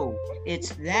you. It's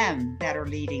them that are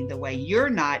leading the way. You're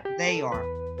not, they are.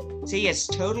 See, it's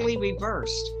totally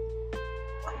reversed.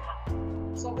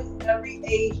 So it's every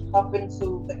age up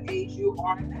until the age you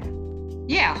are now.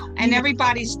 Yeah, and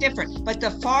everybody's different. But the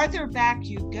farther back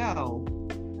you go,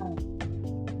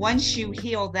 once you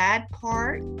heal that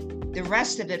part, the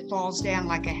rest of it falls down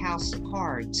like a house of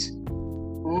cards.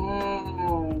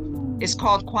 It's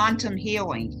called quantum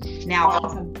healing. Now,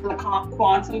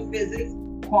 quantum physics,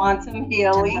 quantum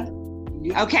healing.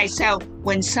 Okay, so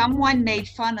when someone made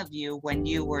fun of you when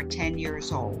you were 10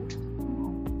 years old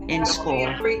in school,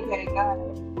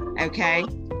 okay,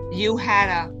 you had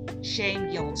a shame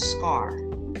guilt scar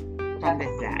from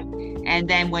that. And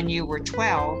then when you were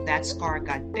 12, that scar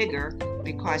got bigger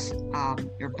because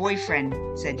your boyfriend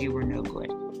said you were no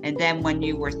good. And then when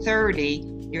you were 30,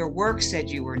 your work said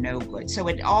you were no good. So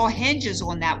it all hinges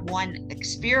on that one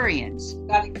experience.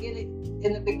 Got to get it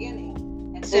in the beginning.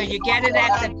 So you get it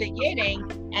at the beginning,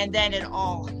 and then it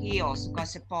all heals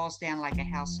because it falls down like a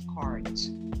house of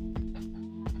cards.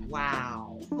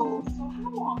 Wow. So how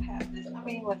long has this, I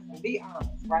mean, listen, be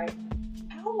honest, right?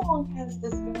 How long has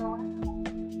this been around?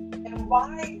 And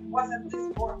why wasn't this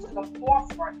brought to the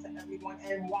forefront to everyone?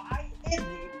 And why is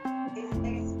it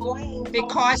explained?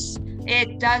 Because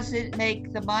it doesn't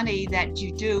make the money that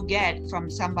you do get from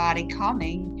somebody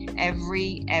coming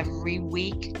every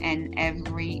week and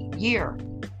every year.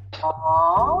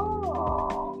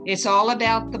 Oh. It's all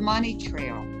about the money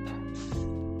trail,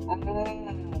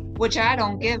 which I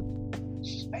don't give.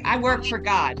 I work for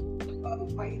God.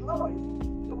 Wait, Lois,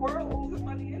 the world owes the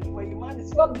money anyway. You might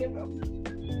as well give up the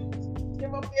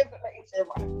information,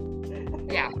 right?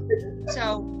 Yeah.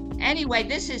 So anyway,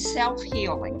 this is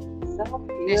self-healing.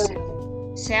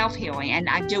 Self-healing, and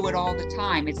I do it all the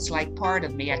time. It's like part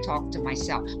of me. I talk to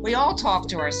myself. We all talk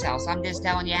to ourselves. I'm just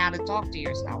telling you how to talk to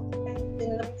yourself.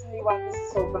 And let me tell you why this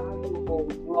is so valuable,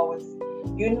 Lois.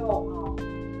 You know,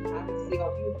 obviously,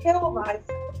 you heal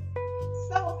thyself.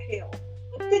 Self-heal.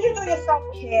 Did you do your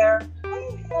self-care? Are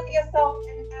you healing yourself?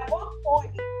 And at one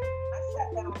point, I sat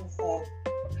down and said,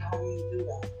 how do you do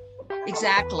that?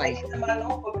 Exactly. I get in my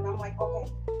notebook and I'm like,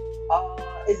 okay,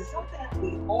 is it something that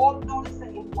we all do the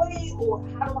same way, or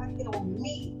how do I heal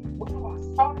me? Where do I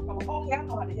start from? Okay, I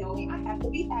know how to heal me. I have to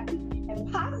be happy.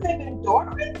 And positive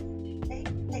endorphins, they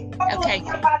follow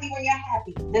your body when you're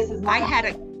happy. This is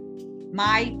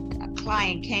my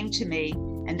client came to me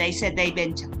and they said they've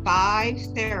been to 5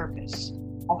 therapists,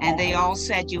 and they all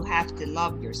said you have to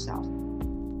love yourself.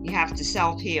 You have to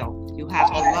self-heal. You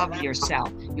have to love yourself.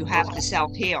 You have to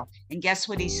self-heal. And guess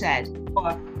what he said?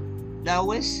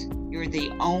 Lois, you're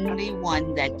the only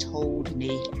one that told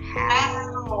me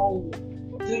how.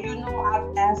 Do you know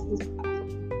I've asked this?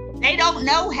 They don't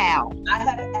know how. I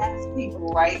had to ask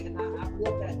people, right? And I've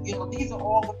looked at, these are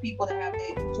all the people that have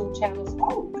their YouTube channels.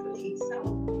 Oh, you need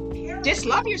self-care. Just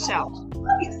love yourself.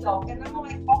 Love yourself. And I'm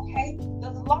like, okay,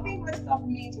 does loving myself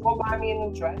mean to go buy me a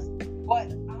new dress?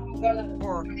 But I'm gonna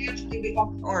financially be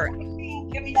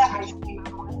give me that ice cream I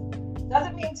want.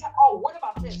 Doesn't mean what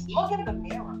about this? Look in the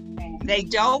mirror. They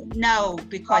don't know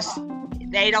because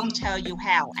they don't tell you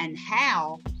how. And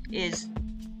how is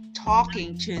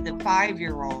talking to the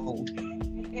 5-year-old,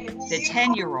 the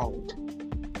 10-year-old.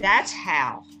 That's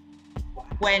how.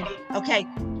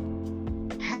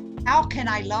 How can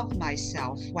I love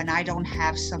myself when I don't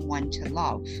have someone to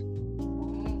love?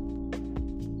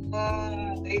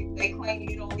 They claim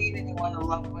you don't need anyone to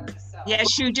love but yourself.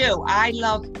 Yes, you do. I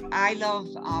love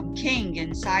King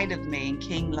inside of me, and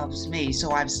King loves me,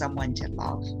 so I have someone to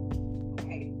love.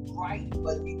 Okay, right.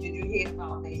 But did you hear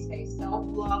about, they say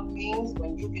self-love means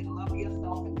when you can love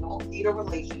yourself and don't need a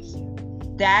relationship.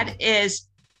 That is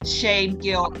shame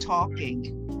guilt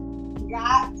talking.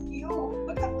 Got you.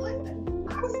 Because listen,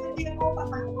 I was sitting there going,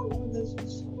 I want a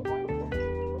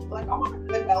relationship. Like, I want a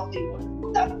good, healthy one.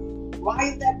 Why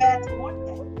is that bad to want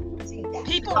that? See,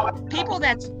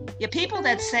 People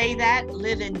that say that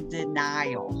live in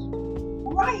denial.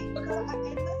 Right. Because and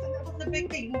listen, that was the big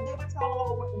thing. They were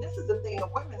telling, this is the thing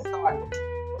that women started.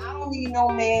 I don't need no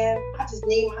man. I just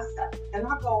need myself. And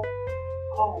I go,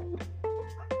 oh, I'm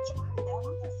trying that.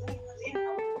 I'm just saying,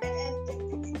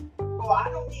 well, I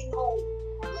don't need no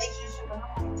relationship. And I'm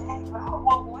like, dang, but I don't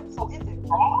want one. So is it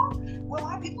wrong? Will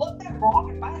I be looked at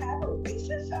wrong if I have a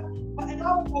relationship? But and I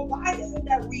don't know, why isn't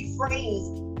that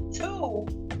rephrased to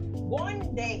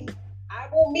one day I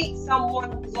will meet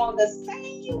someone who's on the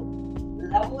same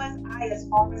level as I, as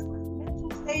far as my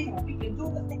mental state, and we can do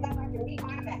the thing, I can meet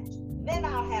my match. Then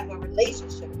I'll have a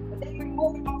relationship. But then you're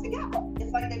moving all together.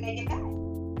 It's like they make it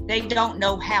bad. They don't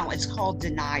know how. It's called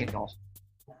denial.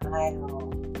 I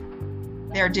know.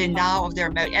 Their denial of their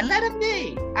emotion. And let them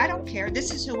be. I don't care.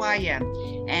 This is who I am.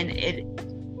 And it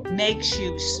makes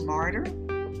you smarter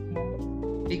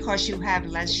because you have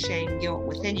less shame guilt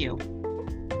within you.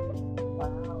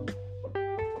 Wow.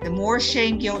 The more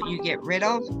shame guilt you get rid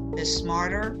of, the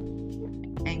smarter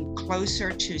and closer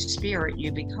to spirit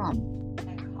you become.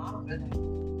 And confident.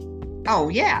 Oh,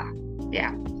 yeah.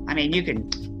 Yeah. I mean, you can.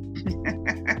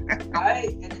 Right.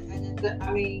 And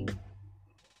I mean,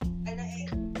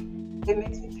 it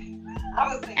makes me think. I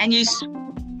was thinking, And you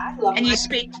I love and you my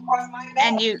speak across my back.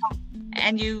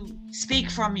 and you speak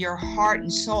from your heart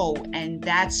and soul, and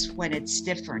that's when it's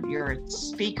different. You're a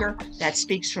speaker that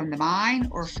speaks from the mind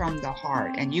or from the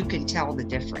heart, and you can tell the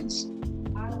difference.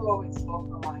 I've always spoke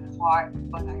from my heart,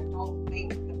 but I don't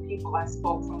think the people I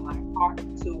spoke from my heart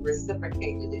to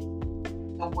reciprocated it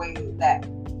the way that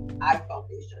I felt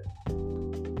they should.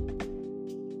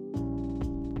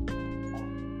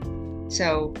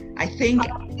 So I think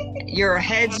your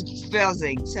head's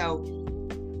buzzing. So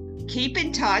keep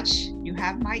in touch. You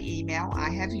have my email. I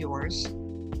have yours.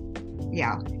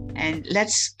 Yeah. And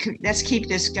let's keep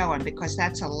this going because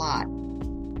that's a lot.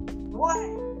 What?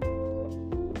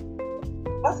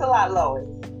 What's a lot, Lois?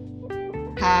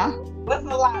 Huh? What's a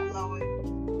lot, Lois?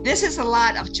 This is a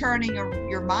lot of turning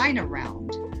your mind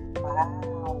around.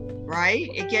 Wow. Right?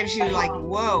 It gives you like,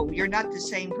 whoa, you're not the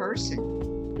same person.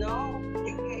 No,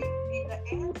 you gave me the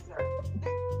answer.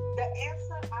 The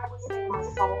answer I would say my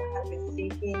soul has been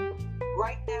seeking.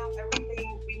 Right now,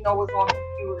 everything we know is on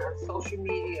computer, social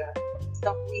media,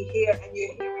 stuff we hear, and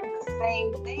you're hearing the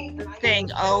same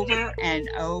thing. Over and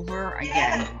over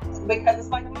again. Yes, because it's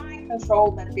like mind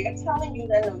control that they're telling you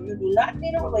that no, you do not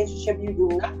need a relationship,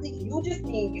 you just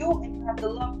need you, and you have to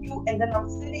love you. And then I'm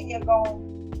sitting here going,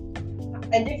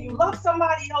 and if you love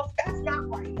somebody else, that's not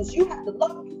right, because you have to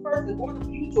love you first in order for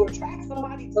you to attract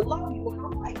somebody to love you. And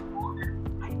I'm like,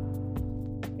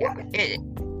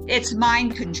 It's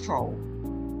mind control.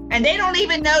 And they don't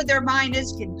even know their mind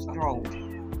is controlled.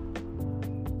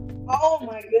 oh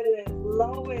my goodness,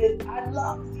 Lois, I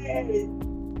love it.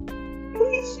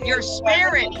 Your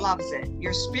spirit loves it.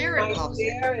 Your spirit loves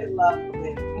it. My spirit loves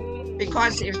it. Mm-hmm.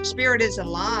 Because your spirit is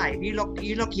alive. You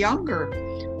look younger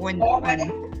when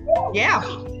yeah,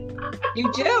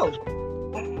 you do.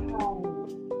 Wow.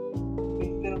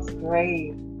 It feels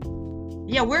great.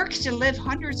 Yeah, we're to live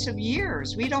hundreds of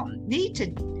years. We don't need to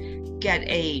get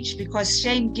aged because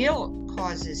shame guilt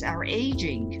causes our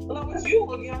aging. Lois, you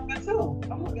look younger too.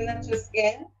 I'm looking at your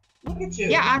skin. Look at you.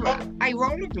 Yeah, I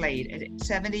rollerblade at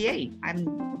 78.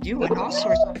 I'm doing all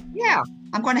sorts of, yeah.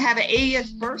 I'm going to have an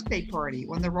 80th birthday party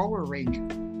on the roller rink.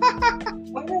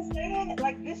 When is that?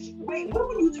 Like this? Wait, when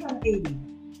will you turn 80?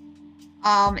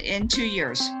 In 2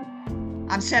 years.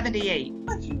 I'm 78.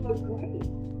 But you look great.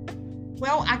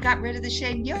 Well, I got rid of the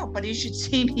shame guilt, but you should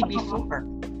see me before.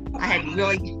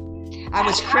 I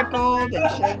was crippled and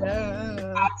shame.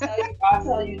 I'll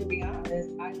tell you to be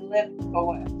honest, I lived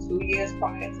for 2 years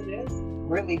prior to this.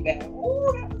 Really bad.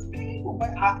 Oh, that was painful.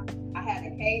 But I had a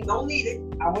cane, don't need it.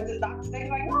 I went to the doctor, they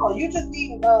like, no, you just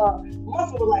need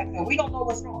muscle relaxant. We don't know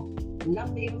what's wrong.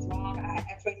 Nothing was wrong. I had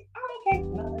x-ray. I'm okay.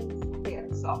 Nothing's there.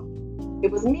 So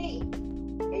it was me.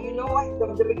 And you know what?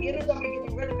 The beginning of me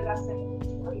getting rid of it, I said,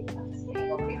 I'm just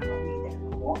staying over here. I don't need that no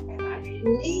more. And I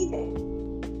didn't need it.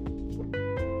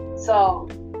 So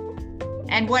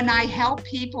And when I help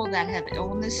people that have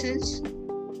illnesses,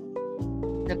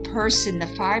 the person, the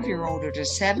 5-year-old or the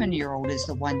 7-year-old is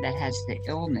the one that has the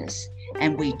illness.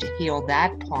 And we heal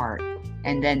that part,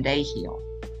 and then they heal.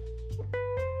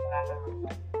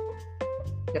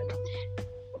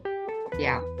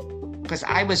 Yeah, because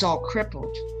I was all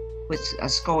crippled with a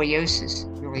scoliosis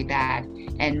really bad,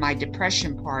 and my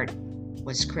depression part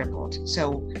was crippled.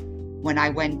 So when I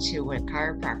went to a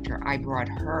chiropractor, I brought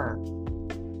her,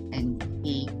 and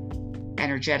he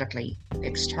energetically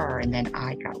fixed her, and then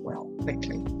I got well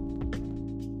quickly.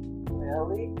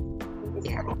 Really?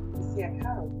 Yeah. See a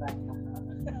chiropractor.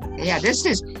 Yeah, this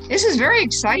is very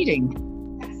exciting.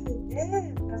 Yes, it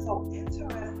is. That's so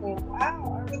interesting.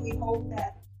 Wow. I really hope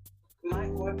that my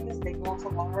audience, they go to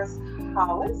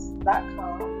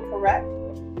LoisHollis.com, correct?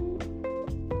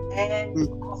 And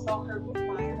also her can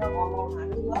find her on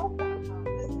HoneyLove.com.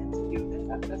 This interview is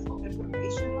accessible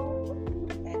informational,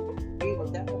 and we will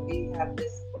definitely have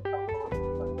this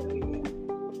really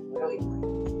nice.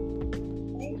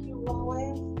 Thank you,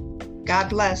 Lois. God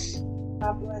bless.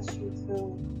 God bless you.